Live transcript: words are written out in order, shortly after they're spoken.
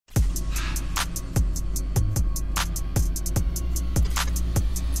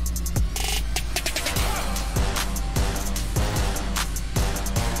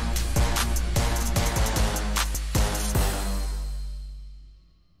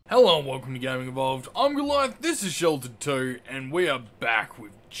Hello and welcome to Gaming Evolved. I'm Goliath, this is Sheltered 2, and we are back.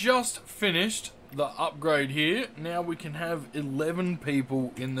 We've just finished the upgrade here. Now we can have 11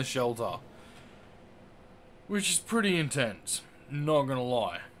 people in the shelter, which is pretty intense, not gonna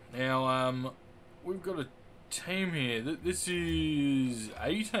lie. Now, we've got a team here. This is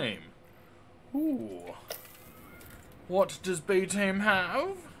A team. Ooh. What does B team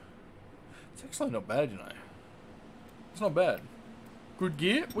have? It's actually not bad, you know. It's not bad. Good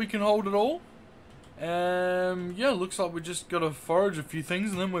gear, we can hold it all. Yeah, looks like we just gotta forage a few things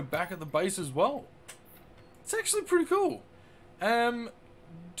and then we're back at the base as well. It's actually pretty cool.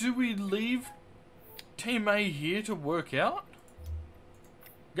 Do we leave Team A here to work out?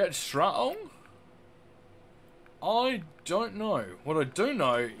 Get strong? I don't know. What I do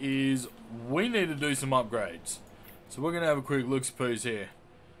know is we need to do some upgrades. So we're gonna have a quick look-see-poos here.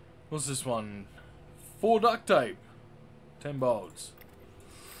 What's this one? 4 duct tape. 10 bolts.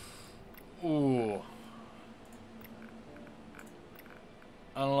 Ooh.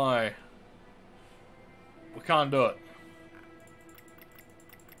 I don't know. We can't do it.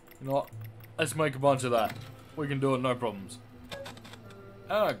 You know what? Let's make a bunch of that. We can do it, no problems.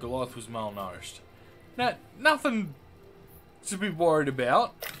 Ah, Goliath was malnourished. Now, nothing to be worried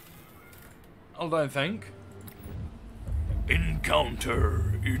about. I don't think.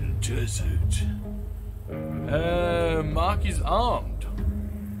 Encounter in desert. Mark is armed.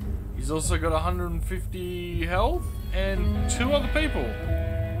 He's also got 150 health and 2 other people.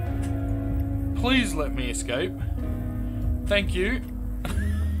 Please let me escape. Thank you.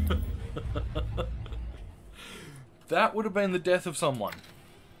 That would have been the death of someone.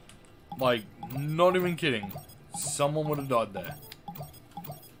 Like, not even kidding. Someone would have died there.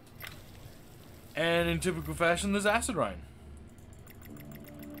 And in typical fashion, there's acid rain.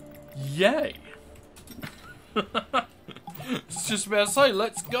 Yay! It's just about to say,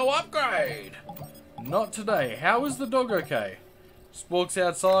 let's go upgrade! Not today. How is the dog okay? Just walks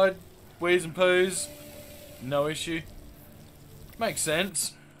outside, wheezes and poos. No issue. Makes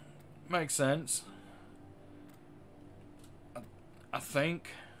sense. Makes sense. I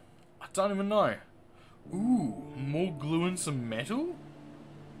think. I don't even know. Ooh, more glue and some metal?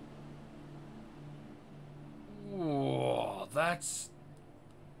 Ooh, that's...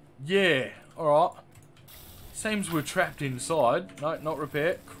 yeah, alright. Seems we're trapped inside. No, not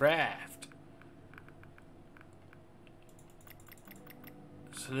repair. Craft.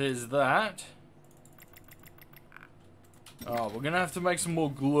 So there's that. Oh, we're gonna have to make some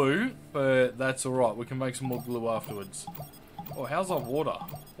more glue, but that's alright. We can make some more glue afterwards. Oh, how's our water?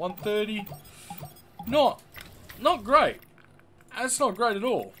 130. Not great. That's not great at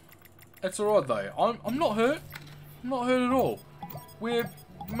all. That's alright though. I'm not hurt. I'm not hurt at all. We're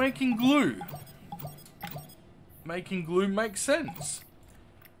making glue. Making glue makes sense.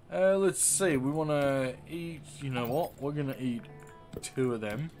 Let's see. We want to eat... you know what? We're going to eat 2 of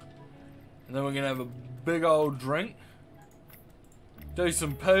them. And then we're going to have a big old drink. Do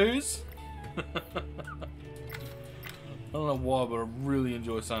some poos. I don't know why, but I really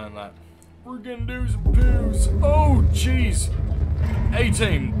enjoy saying that. We're going to do some poos. Oh, jeez.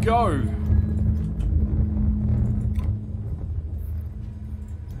 A-team, go.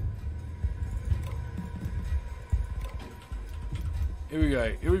 Here we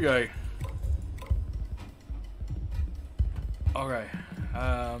go, here we go. Okay,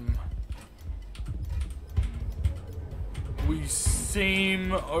 we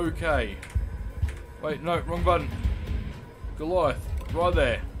seem okay. Wait, no, wrong button. Goliath, right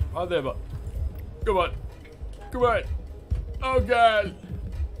there, but come on, come on. Oh God,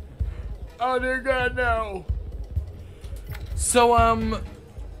 oh dear God, no. So,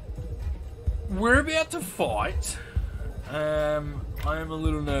 we're about to fight. I am a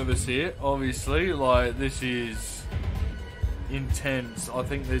little nervous here, obviously. Like, this is intense. I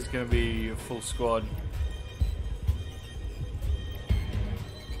think there's going to be a full squad.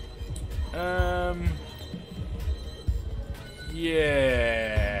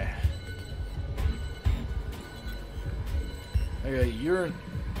 Yeah. Okay, you're an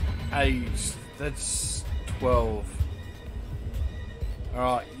 8. That's 12.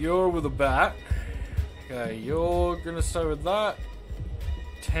 Alright, you're with a bat. Okay, you're gonna stay with that.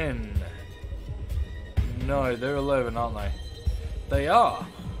 10. No, they're 11, aren't they? They are.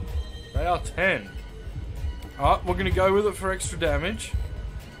 They are 10. Alright, we're gonna go with it for extra damage.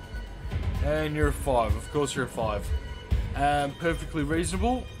 And you're a 5. Of course you're a 5. Perfectly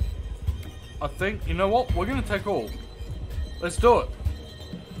reasonable. I think, you know what? We're gonna take all. Let's do it.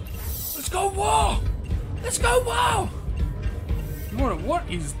 Let's go war! Let's go war! What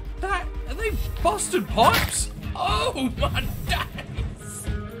is that? Are they busted pipes? Oh my days!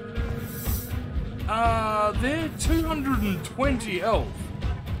 They're 220 health.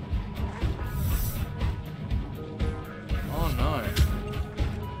 Oh no.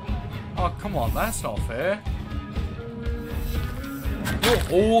 Oh, come on, that's not fair. We're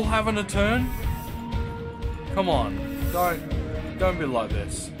all having a turn? Come on, don't be like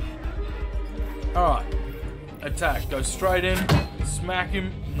this. Alright. Attack, go straight in, smack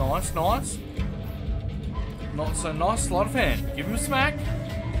him. Nice, nice. Not so nice, sleight of hand. Give him a smack.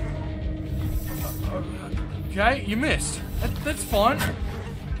 Okay, you missed. That's fine.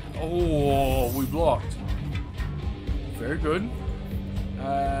 Oh, we blocked. Very good.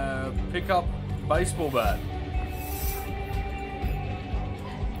 Pick up baseball bat.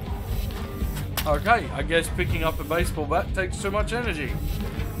 Okay, I guess picking up a baseball bat takes too much energy.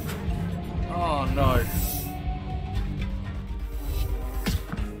 Oh no.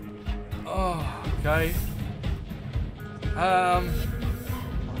 Oh, okay.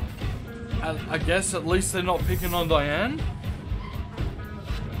 I guess at least they're not picking on Diane.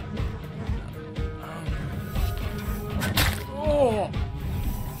 Oh.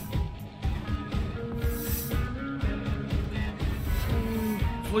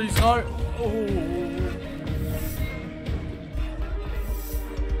 Please no.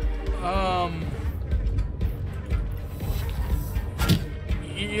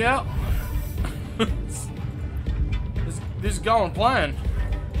 Yeah. This is going plan.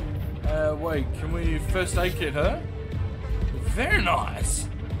 Wait, can we first aid kit her? Very nice.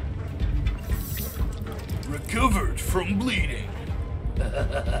 Recovered from bleeding.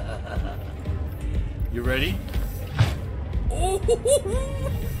 You ready? Oh,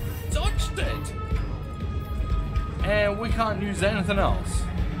 touched it. And we can't use anything else.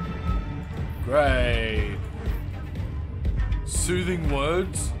 Great. Soothing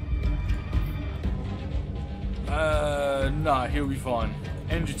words. Nah, he'll be fine.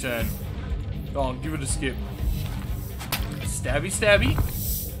 End your turn. Go on, give it a skip. Stabby, stabby.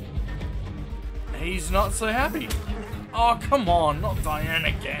 He's not so happy. Oh, come on, not Diane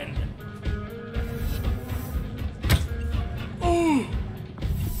again. Ooh.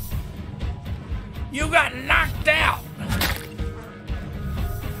 You got knocked out.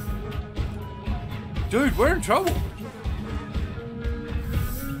 Dude, we're in trouble.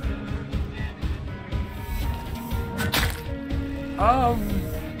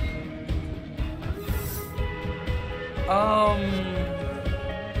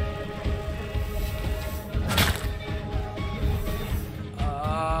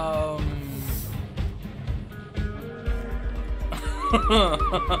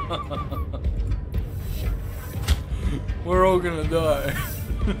 We're all gonna die.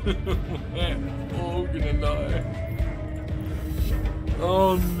 We're all gonna die.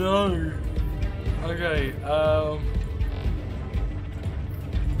 Oh no. Okay,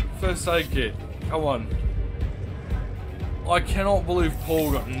 first aid kit. Come on. I cannot believe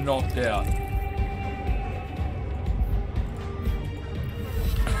Paul got knocked out.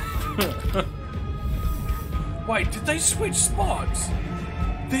 Wait, did they switch spots?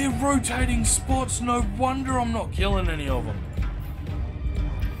 They're rotating spots. No wonder I'm not killing any of them.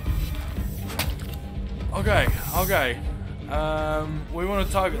 Okay, okay. We want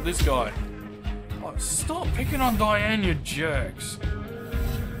to target this guy. Oh, stop picking on Diane, you jerks.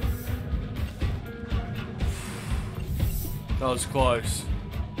 That was close.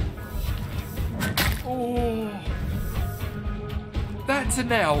 Oh, that's an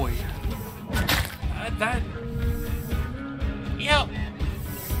owie. That. Yep.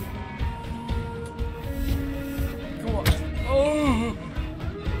 Come on. Oh.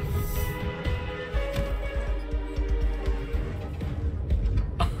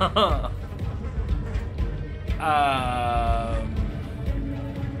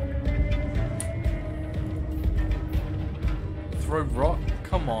 Throw rock?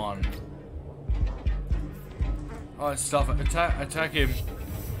 Come on. Alright, stuff it. Attack him.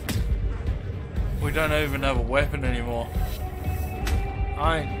 We don't even have a weapon anymore.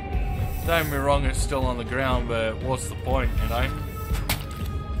 Don't get me wrong, it's still on the ground, but what's the point, you know?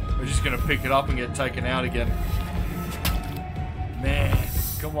 We're just gonna pick it up and get taken out again. Man,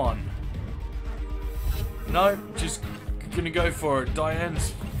 come on. No, just gonna go for it.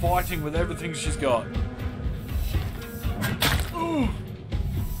 Diane's fighting with everything she's got. Ooh.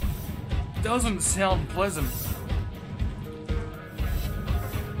 Doesn't sound pleasant.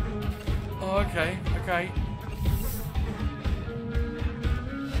 Oh, okay, okay.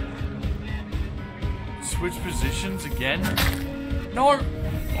 Switch positions again? No!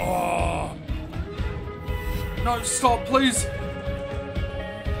 Oh! No, stop, please!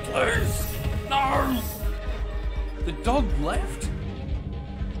 Please! No! The dog left?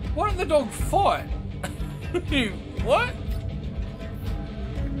 Why didn't the dog fight? What?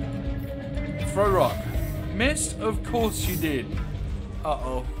 Throw rock. Missed? Of course you did.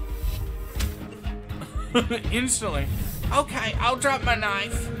 Uh-oh. Instantly. Okay, I'll drop my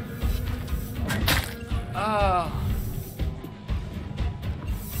knife.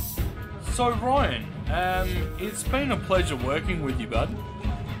 So Ryan, it's been a pleasure working with you, bud.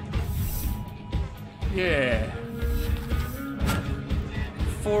 Yeah.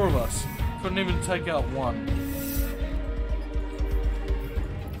 4 of us. Couldn't even take out one.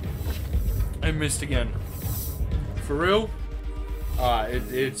 And missed again. For real? Alright,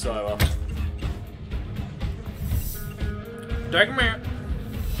 it's over. Take him out.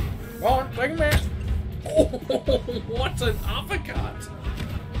 Go on, take him out. Oh, what an uppercut.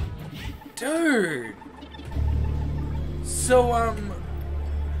 Dude. So,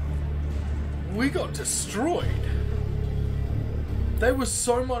 we got destroyed. They were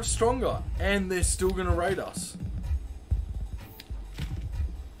so much stronger, and they're still gonna raid us.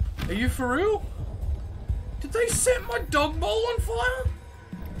 Are you for real? Did they set my dog bowl on fire?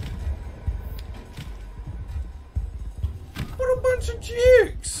 What a bunch of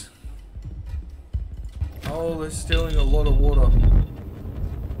jukes! Oh, they're stealing a lot of water.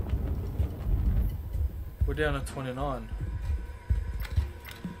 We're down at 29.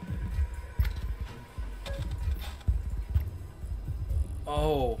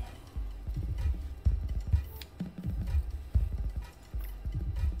 Oh.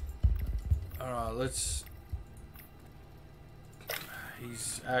 Alright, let's...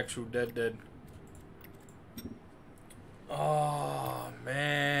 He's actual dead. Oh,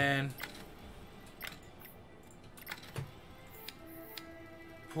 man.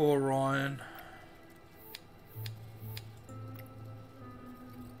 Poor Ryan.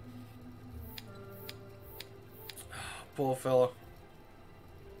 Poor fella.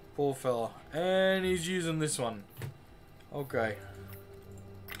 Poor fella. And he's using this one. Okay.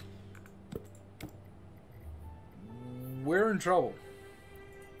 We're in trouble.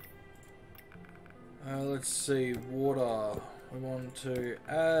 Let's see. Water. We want to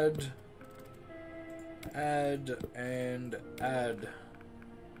add, and add.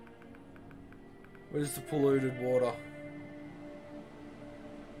 Where's the polluted water?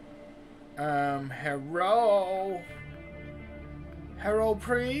 Hello? Hello,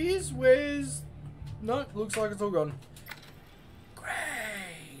 please? Where's... No, looks like it's all gone.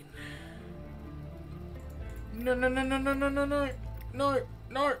 Grain. No.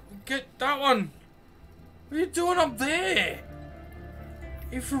 Get that one. What are you doing up there?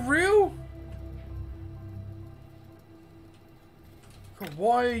 You for real? God,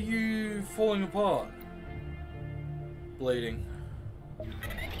 why are you falling apart? Bleeding.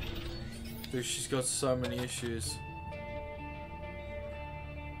 Dude, she's got so many issues.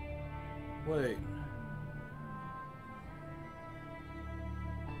 Wait.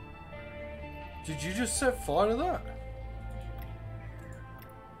 Did you just set fire to that?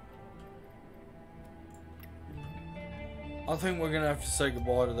 I think we're gonna have to say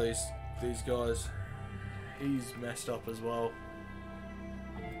goodbye to these guys. He's messed up as well.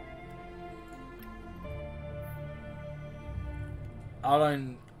 I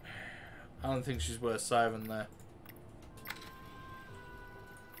don't think she's worth saving there.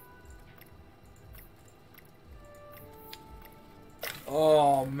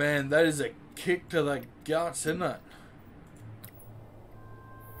 Oh man, that is a kick to the guts, isn't it?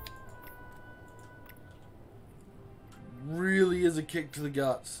 Really is a kick to the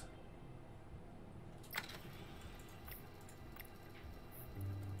guts.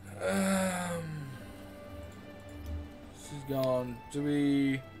 She's gone. Do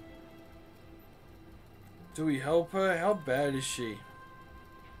we help her? How bad is she?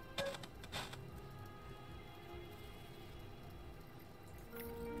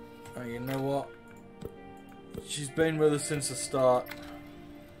 Oh, you know what? She's been with us since the start.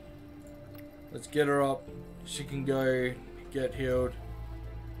 Let's get her up. She can go get healed.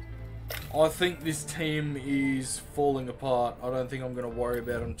 I think this team is falling apart. I don't think I'm going to worry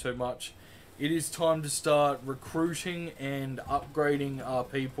about them too much. It is time to start recruiting and upgrading our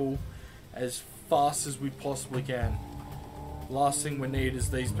people as fast as we possibly can. Last thing we need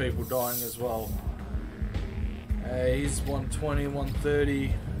is these people dying as well. He's 120,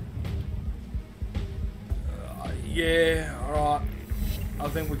 130. Yeah, alright. I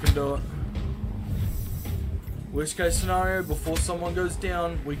think we can do it. Worst case scenario, before someone goes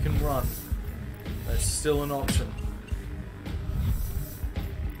down, we can run. That's still an option.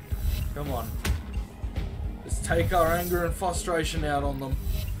 Come on. Let's take our anger and frustration out on them.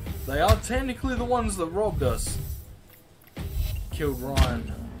 They are technically the ones that robbed us. Killed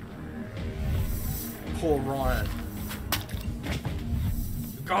Ryan. Poor Ryan.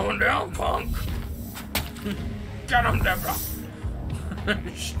 You're going down, punk. Get him, Deborah.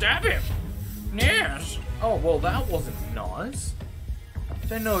 Stab him. Yes. Oh, well, that wasn't nice.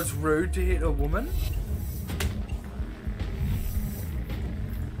 They know it's rude to hit a woman.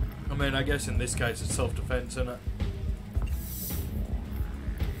 I mean, I guess in this case it's self-defense, isn't it?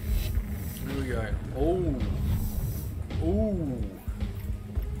 Here we go. Oh. Ooh.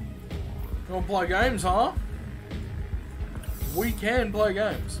 You want to play games, huh? We can play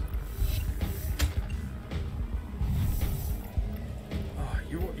games. Oh,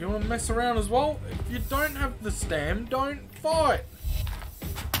 you want to mess around as well? If you don't have the stam, don't fight.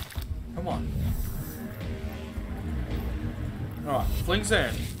 Come on. Alright, fling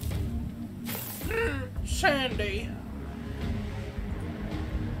sand. Sandy.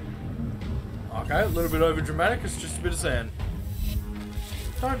 Okay, a little bit over dramatic. It's just a bit of sand.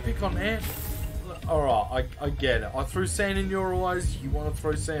 Don't pick on ant. Alright, I get it. I threw sand in your eyes. You want to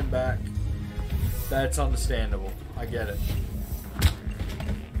throw sand back. That's understandable. I get it.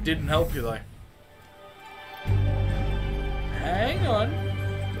 Didn't help you though. Hang on.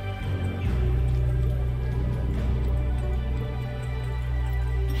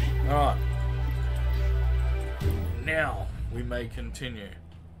 Alright. Now we may continue.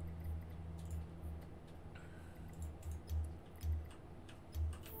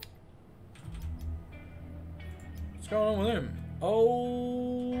 What's going on with him?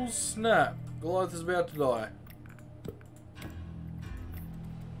 Oh snap. Goliath is about to die.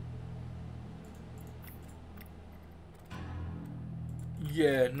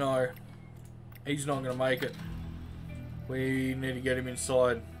 Yeah, no. He's not going to make it. We need to get him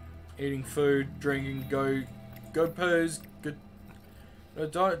inside. Eating food, drinking, go poos.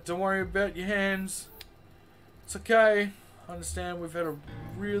 Go, don't worry about your hands. It's okay. I understand we've had a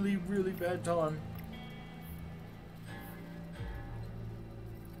really, really bad time.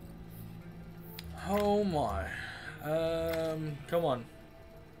 Oh my. Come on.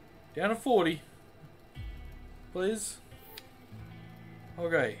 Down to 40. Please.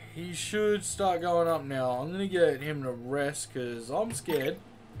 Okay, he should start going up now. I'm gonna get him to rest because I'm scared.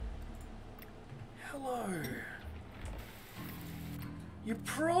 Hello. You're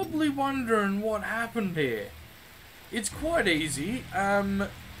probably wondering what happened here. It's quite easy.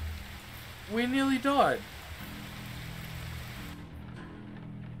 We nearly died.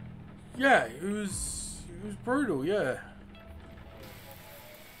 Yeah, it was brutal, yeah.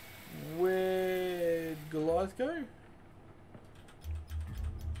 Where'd Goliath go?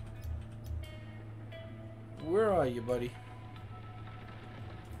 Where are you, buddy?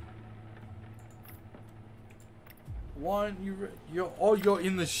 Why aren't you? You're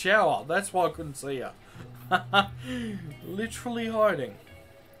in the shower. That's why I couldn't see you. Literally hiding.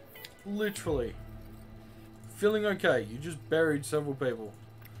 Literally. Feeling okay. You just buried several people.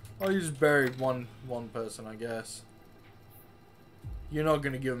 Oh, you just buried one person, I guess. You're not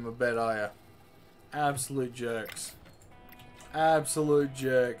gonna give him a bed, are you? Absolute jerks. Absolute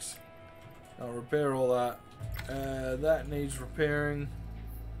jerks. I'll repair all that. That needs repairing.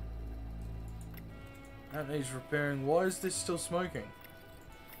 That needs repairing. Why is this still smoking?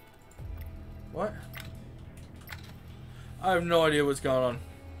 What? I have no idea what's going on.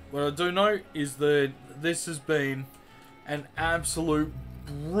 What I do know is that this has been an absolute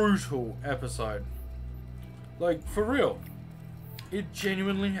brutal episode. Like, for real. It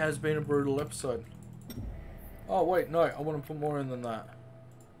genuinely has been a brutal episode. Oh, wait, no. I want to put more in than that.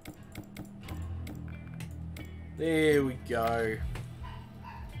 There we go.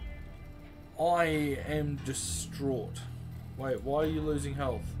 I am distraught. Wait, why are you losing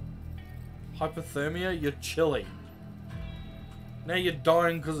health? Hypothermia? You're chilly. Now you're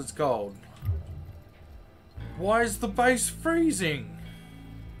dying because it's cold. Why is the base freezing?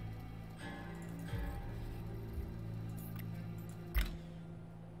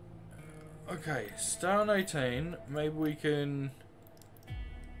 Okay, star on 18. Maybe we can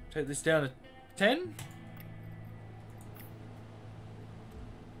take this down to 10?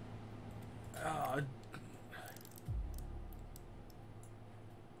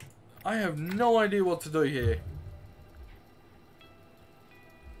 I have no idea what to do here.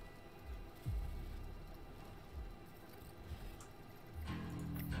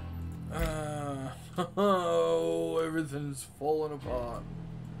 Oh, everything's falling apart.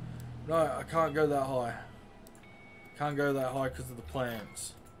 No, I can't go that high. Can't go that high because of the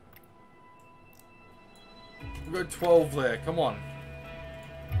plants. We'll go 12 there, come on.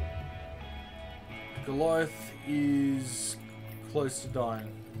 Goliath is close to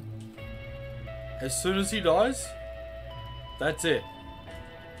dying. As soon as he dies, that's it.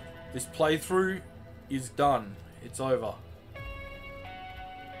 This playthrough is done. It's over.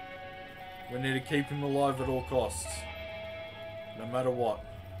 We need to keep him alive at all costs. No matter what.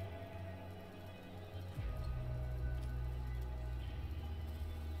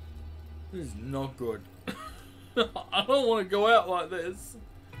 This is not good. I don't want to go out like this.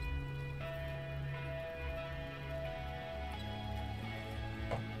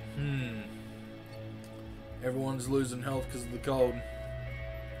 Everyone's losing health because of the cold.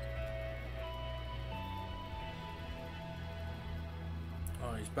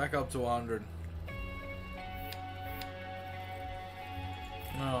 Oh, he's back up to 100.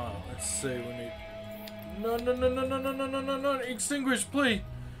 Oh, let's see. We need... No, no, no, no, no, no, no, no, no, no. Extinguish, please.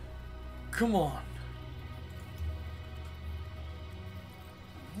 Come on.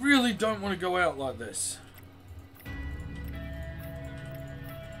 Really don't want to go out like this.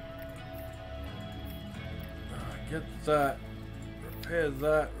 Get that. Repair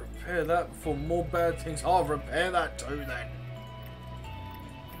that. Repair that before more bad things. I'll repair that too then.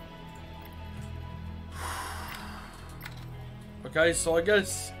 Okay, so I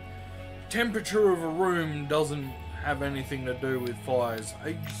guess temperature of a room doesn't have anything to do with fires.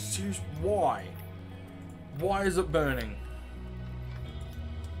 Why? Why is it burning?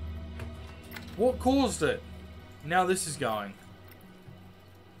 What caused it? Now this is going.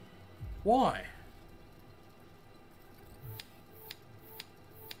 Why?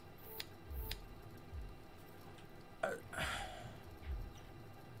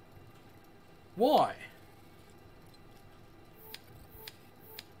 Why?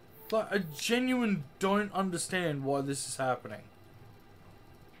 Like, I genuinely don't understand why this is happening.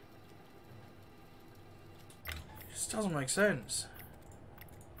 It just doesn't make sense.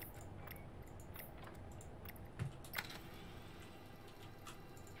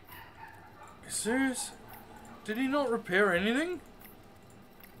 Are you serious? Did he not repair anything?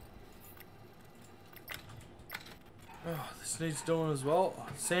 Oh, this needs doing as well. Oh,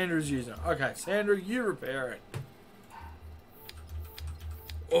 Sandra's using it. Okay, Sandra, you repair it.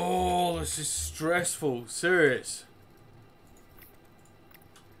 Oh, this is stressful. Serious.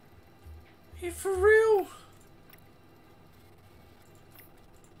 Are you for real?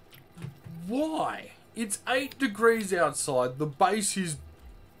 Why? It's 8 degrees outside. The base is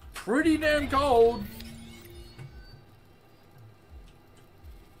pretty damn cold.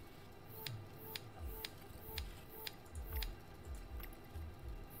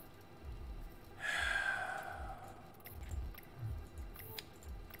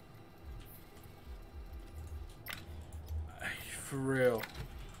 For real.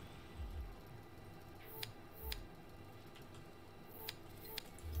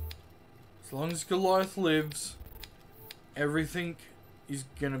 As long as Goliath lives, everything is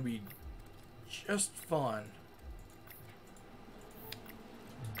gonna be just fine.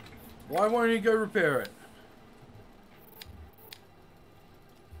 Why won't he go repair it?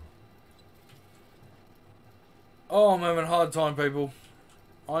 Oh, I'm having a hard time, people.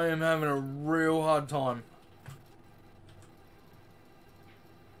 I am having a real hard time.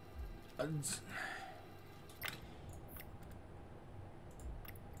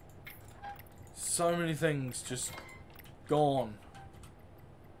 So many things just gone.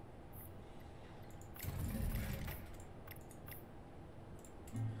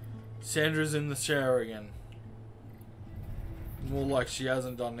 Sandra's in the shower again. More like she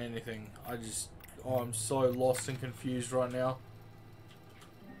hasn't done anything. I'm so lost and confused right now.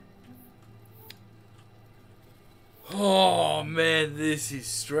 Oh man, this is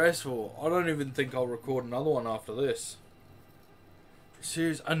stressful. I don't even think I'll record another one after this.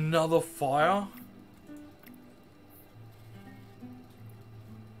 Serious, another fire?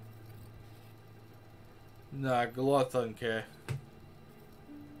 Nah, Goliath doesn't care.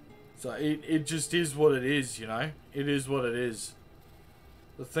 So it just is what it is, you know? It is what it is.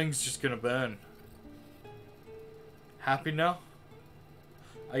 The thing's just gonna burn. Happy now?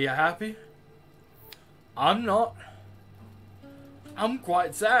 Are you happy? I'm not. I'm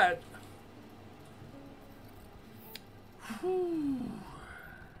quite sad. Whew.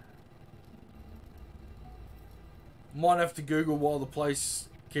 Might have to Google while the place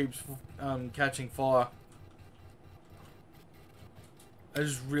keeps catching fire. I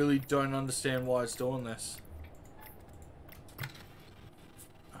just really don't understand why it's doing this.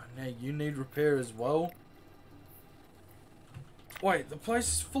 Oh, now you need repair as well. Wait, the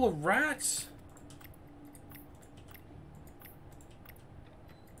place is full of rats?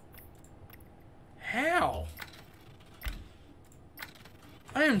 How?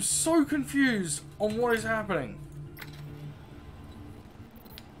 I am so confused on what is happening.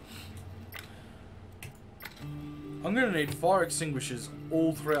 I'm gonna need fire extinguishers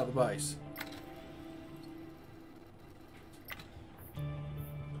all throughout the base.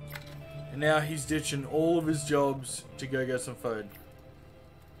 now he's ditching all of his jobs to go get some food.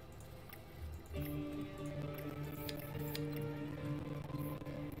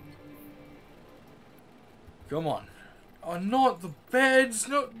 Come on. Oh, not the beds.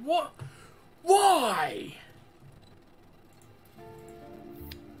 No, what? Why?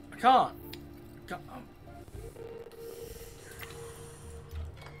 I can't.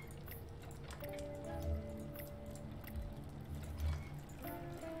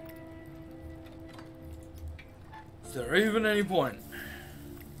 Is there even any point?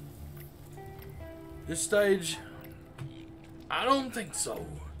 This stage, I don't think so.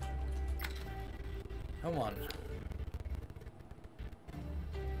 Come on.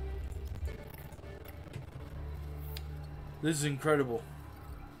 This is incredible.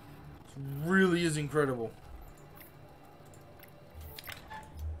 This really is incredible.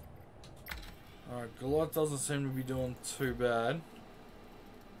 Alright, Goliath doesn't seem to be doing too bad.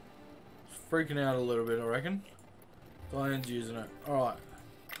 He's freaking out a little bit, I reckon. Diane's using it. Alright.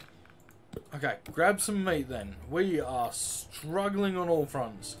 Okay, grab some meat then. We are struggling on all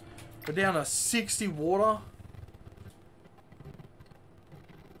fronts. We're down to 60 water.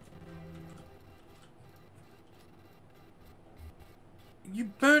 You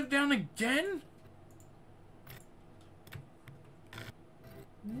burnt down again?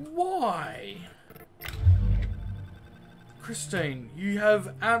 Why? Christine, you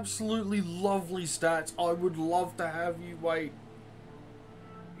have absolutely lovely stats. I would love to have you wait.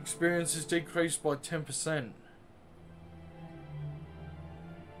 Experience is decreased by 10%.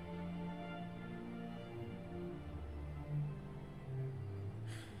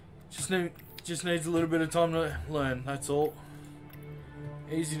 Just needs a little bit of time to learn, that's all.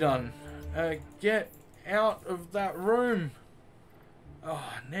 Easy done. Get out of that room.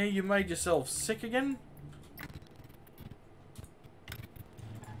 Oh, now you made yourself sick again?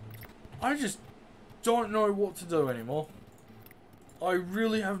 I just don't know what to do anymore. I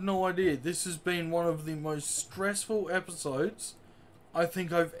really have no idea. This has been one of the most stressful episodes I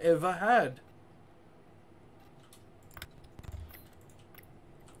think I've ever had.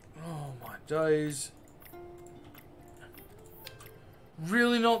 Oh my days.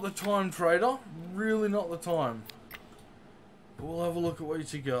 Really not the time, trader. Really not the time. But we'll have a look at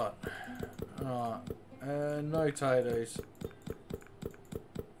what you got. Alright. No taters.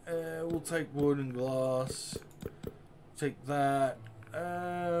 We'll take wood and glass. Take that.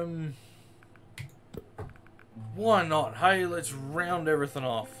 Why not? Hey, let's round everything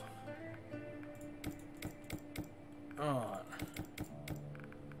off. Alright.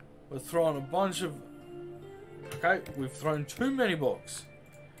 We're throwing a bunch of... Okay, we've thrown too many books.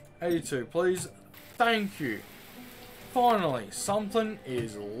 82, please. Thank you. Finally, something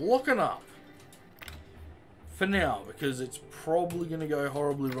is looking up. For now, because it's probably going to go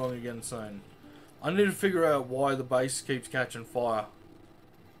horribly wrong again soon. I need to figure out why the base keeps catching fire.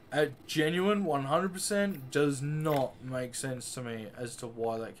 At genuine 100% does not make sense to me as to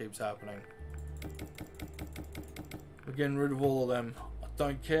why that keeps happening. We're getting rid of all of them. I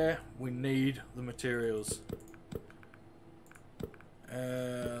don't care. We need the materials.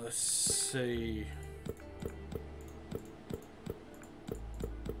 Let's see.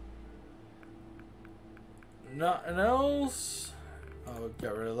 Nothing else. I'll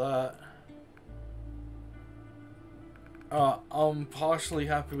get rid of that. I'm partially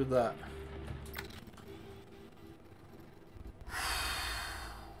happy with that.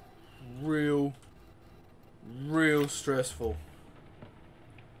 Real stressful.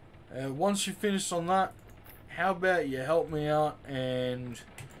 Once you finish on that, how about you help me out and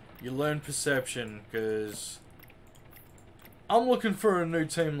you learn perception, because I'm looking for a new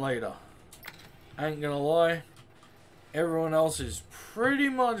team leader. Ain't gonna lie, everyone else is pretty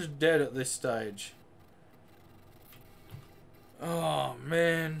much dead at this stage. Oh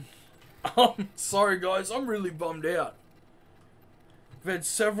man, I'm sorry guys, I'm really bummed out. We've had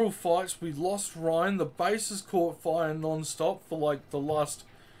several fights, we lost Ryan, the base has caught fire non-stop for like the last,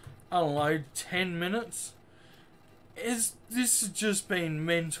 I don't know, 10 minutes. This has just been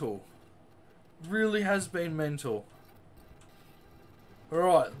mental. Really has been mental.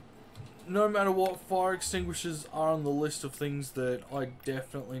 Alright, no matter what, fire extinguishers are on the list of things that I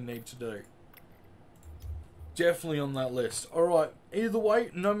definitely need to do. Definitely on that list. Alright, either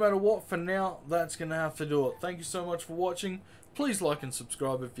way, no matter what, for now, that's going to have to do it. Thank you so much for watching. Please like and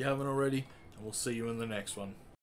subscribe if you haven't already, and we'll see you in the next one.